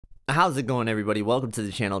How's it going, everybody? Welcome to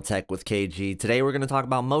the channel Tech with KG. Today we're going to talk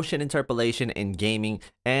about motion interpolation in gaming,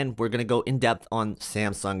 and we're going to go in depth on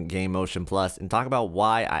Samsung Game Motion Plus and talk about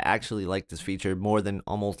why I actually like this feature more than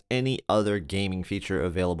almost any other gaming feature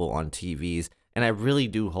available on TVs. And I really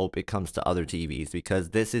do hope it comes to other TVs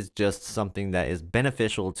because this is just something that is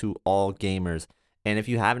beneficial to all gamers. And if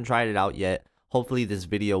you haven't tried it out yet, hopefully this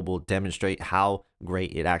video will demonstrate how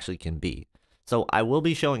great it actually can be. So I will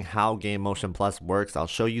be showing how Game Motion Plus works. I'll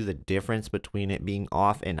show you the difference between it being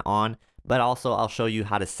off and on, but also I'll show you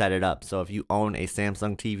how to set it up. So if you own a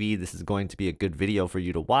Samsung TV, this is going to be a good video for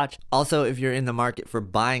you to watch. Also, if you're in the market for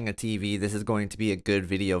buying a TV, this is going to be a good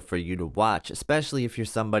video for you to watch, especially if you're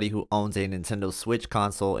somebody who owns a Nintendo Switch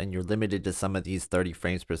console and you're limited to some of these 30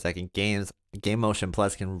 frames per second games. Game Motion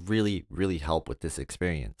Plus can really help with this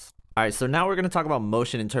experience. Alright, so now we're going to talk about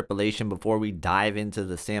motion interpolation before we dive into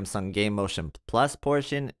the Samsung Game Motion Plus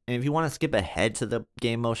portion. And if you want to skip ahead to the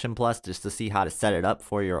Game Motion Plus just to see how to set it up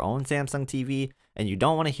for your own Samsung TV, and you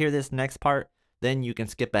don't want to hear this next part, then you can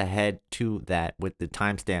skip ahead to that with the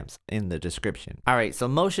timestamps in the description. Alright, so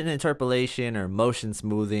motion interpolation or motion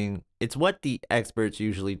smoothing, it's what the experts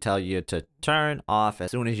usually tell you to turn off as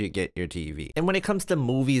soon as you get your TV. And when it comes to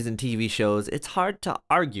movies and TV shows, it's hard to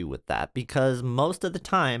argue with that because most of the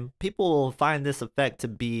time, people will find this effect to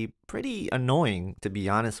be pretty annoying, to be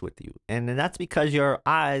honest with you. And that's because your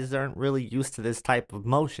eyes aren't really used to this type of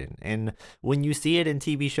motion. And when you see it in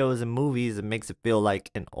TV shows and movies, it makes it feel like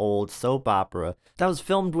an old soap opera that was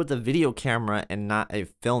filmed with a video camera and not a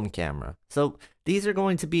film camera. So these are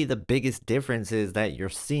going to be the biggest differences that you're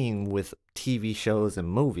seeing with TV shows and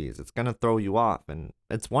movies. It's going to throw you off, and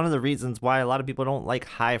it's one of the reasons why a lot of people don't like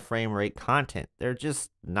high frame rate content. They're just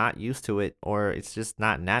not used to it, or it's just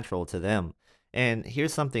not natural to them. And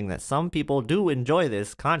here's something that some people do enjoy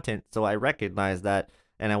this content, so I recognize that,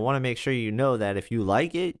 and I want to make sure you know that if you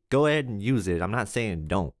like it, go ahead and use it. I'm not saying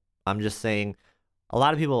don't. I'm just saying a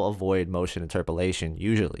lot of people avoid motion interpolation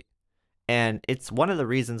usually. And it's one of the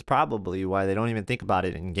reasons probably why they don't even think about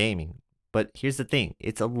it in gaming. But here's the thing,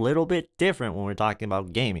 it's a little bit different when we're talking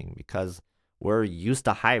about gaming because we're used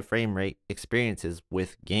to high frame rate experiences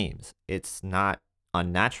with games. It's not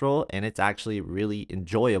unnatural and it's actually really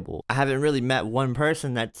enjoyable. I haven't really met one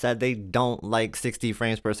person that said they don't like 60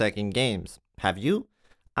 frames per second games. Have you?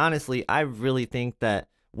 Honestly, I really think that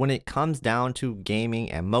when it comes down to gaming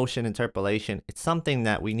and motion interpolation, it's something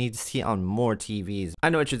that we need to see on more TVs. I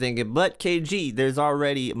know what you're thinking, but KG, there's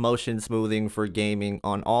already motion smoothing for gaming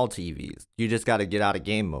on all TVs. You just got to get out of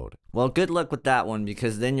game mode. Well, good luck with that one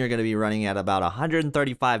because then you're going to be running at about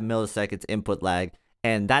 135 milliseconds input lag,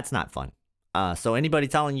 and that's not fun. So anybody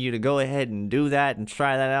telling you to go ahead and do that and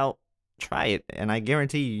try that out, try it, and I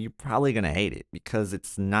guarantee you're probably gonna hate it because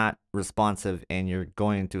it's not responsive and you're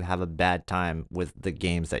going to have a bad time with the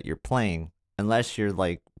games that you're playing unless you're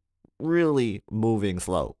like really moving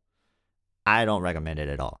slow. I don't recommend it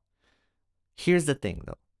at all. Here's the thing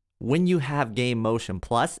though, when you have Game Motion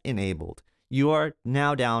Plus enabled, you are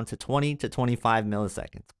now down to 20 to 25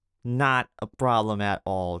 milliseconds. Not a problem at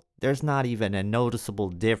all. There's not even a noticeable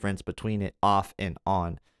difference between it off and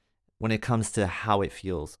on when it comes to how it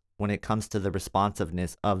feels. When it comes to the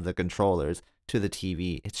responsiveness of the controllers to the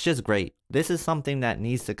TV. It's just great. This is something that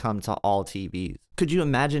needs to come to all TVs. Could you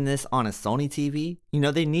imagine this on a Sony TV? You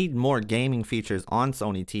know, they need more gaming features on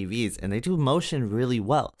Sony TVs and they do motion really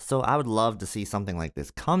well. So I would love to see something like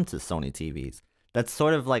this come to Sony TVs. That's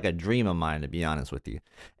sort of like a dream of mine, to be honest with you.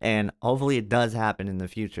 And hopefully it does happen in the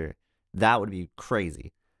future. That would be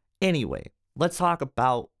crazy. Anyway, let's talk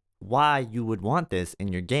about why you would want this in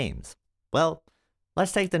your games. Well,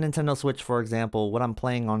 let's take the Nintendo Switch for example. What I'm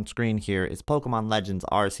playing on screen here is Pokemon Legends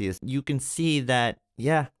Arceus. You can see that,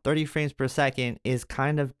 yeah, 30 frames per second is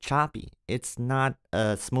kind of choppy. It's not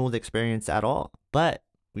a smooth experience at all. But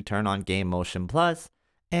we turn on Game Motion Plus,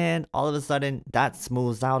 and all of a sudden, that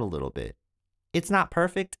smooths out a little bit. It's not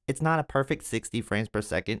perfect. It's not a perfect 60 frames per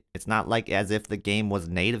second. It's not like as if the game was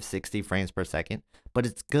native 60 frames per second, but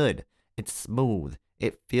it's good. It's smooth.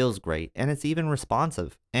 It feels great, and it's even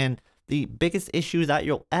responsive. And the biggest issue that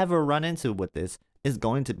you'll ever run into with this is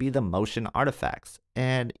going to be the motion artifacts.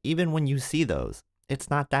 And even when you see those, it's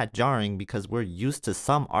not that jarring because we're used to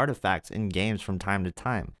some artifacts in games from time to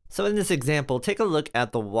time. So in this example, take a look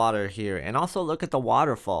at the water here and also look at the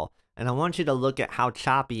waterfall. And I want you to look at how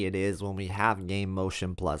choppy it is when we have Game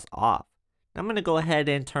Motion Plus off. I'm going to go ahead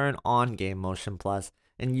and turn on Game Motion Plus,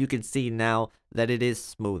 and you can see now that it is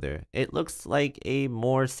smoother. It looks like a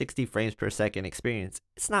more 60 frames per second experience.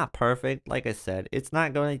 It's not perfect, like I said. It's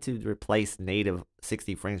not going to replace native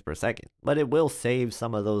 60 frames per second, but it will save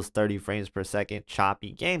some of those 30 frames per second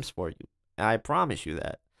choppy games for you. I promise you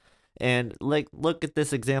that. And like, look at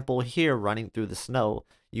this example here running through the snow.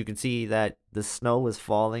 You can see that the snow is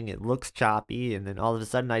falling, it looks choppy, and then all of a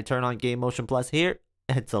sudden I turn on Game Motion Plus here,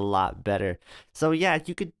 it's a lot better. So yeah,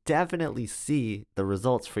 you could definitely see the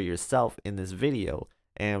results for yourself in this video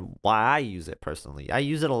and why I use it personally. I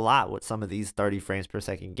use it a lot with some of these 30 frames per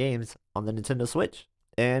second games on the Nintendo Switch.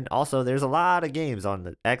 And also there's a lot of games on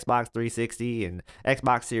the Xbox 360 and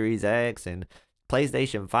Xbox Series X and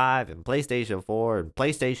PlayStation 5 and PlayStation 4 and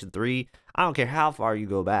PlayStation 3. I don't care how far you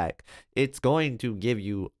go back. It's going to give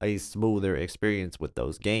you a smoother experience with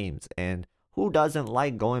those games. And who doesn't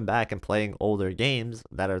like going back and playing older games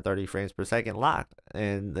that are 30 frames per second locked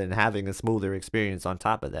and then having a smoother experience on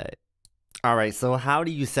top of that? Alright, so how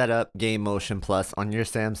do you set up Game Motion Plus on your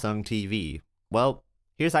Samsung TV? Well,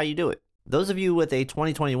 here's how you do it. Those of you with a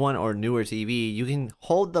 2021 or newer TV, you can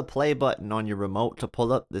hold the play button on your remote to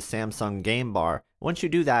pull up the Samsung game bar. Once you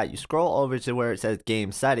do that, you scroll over to where it says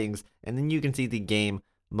Game Settings, and then you can see the Game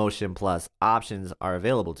Motion Plus options are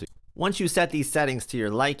available to you. Once you set these settings to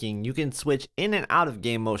your liking, you can switch in and out of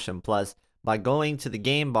Game Motion Plus by going to the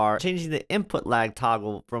game bar, changing the input lag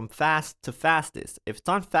toggle from fast to fastest. If it's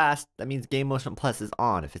on fast, that means Game Motion Plus is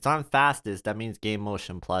on. If it's on fastest, that means Game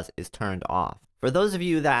Motion Plus is turned off. For those of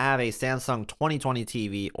you that have a Samsung 2020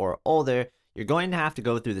 TV or older, you're going to have to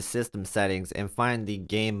go through the system settings and find the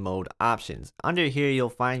game mode options. Under here, you'll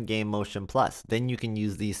find Game Motion Plus. Then you can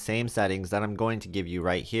use these same settings that I'm going to give you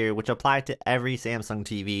right here, which apply to every Samsung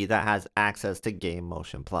TV that has access to Game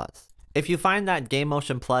Motion Plus. If you find that Game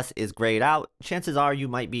Motion Plus is grayed out, chances are you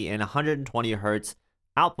might be in 120 Hz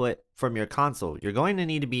output from your console. You're going to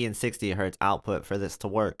need to be in 60 Hz output for this to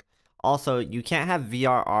work. Also, you can't have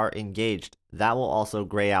VRR engaged. That will also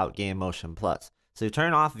gray out Game Motion Plus. So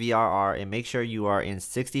turn off VRR and make sure you are in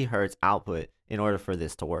 60 Hz output in order for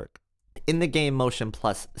this to work. In the Game Motion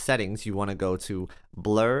Plus settings, you want to go to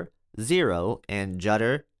Blur 0 and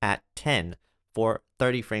Judder at 10 for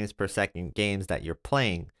 30 frames per second games that you're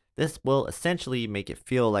playing. This will essentially make it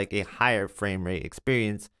feel like a higher frame rate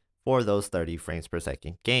experience for those 30 frames per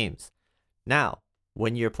second games. Now,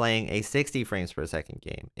 when you're playing a 60 frames per second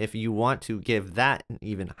game, if you want to give that an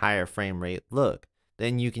even higher frame rate look,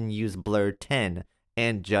 then you can use Blur 10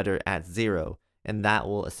 and Judder at 0, and that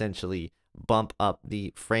will essentially bump up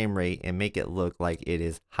the frame rate and make it look like it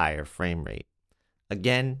is higher frame rate.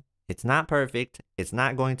 Again, it's not perfect. It's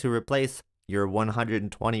not going to replace your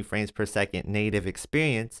 120 frames per second native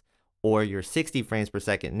experience or your 60 frames per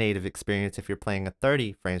second native experience if you're playing a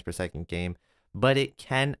 30 frames per second game, but it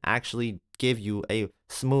can actually give you a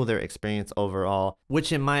smoother experience overall,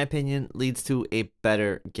 which in my opinion leads to a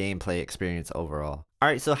better gameplay experience overall.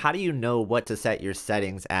 Alright, so how do you know what to set your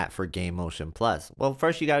settings at for Game Motion Plus? Well,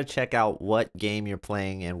 first you gotta check out what game you're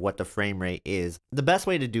playing and what the frame rate is. The best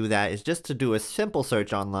way to do that is just to do a simple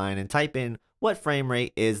search online and type in what frame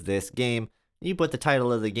rate is this game. You put the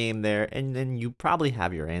title of the game there and then you probably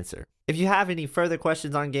have your answer. If you have any further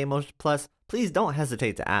questions on Game Motion Plus, please don't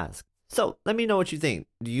hesitate to ask. So let me know what you think.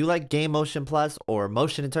 Do you like Game Motion Plus or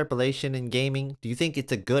motion interpolation in gaming? Do you think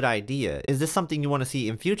it's a good idea? Is this something you want to see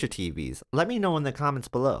in future TVs? Let me know in the comments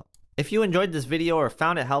below. If you enjoyed this video or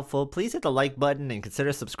found it helpful, please hit the like button and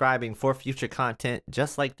consider subscribing for future content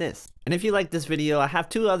just like this. And if you like this video, I have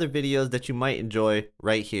 2 other videos that you might enjoy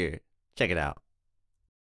right here. Check it out.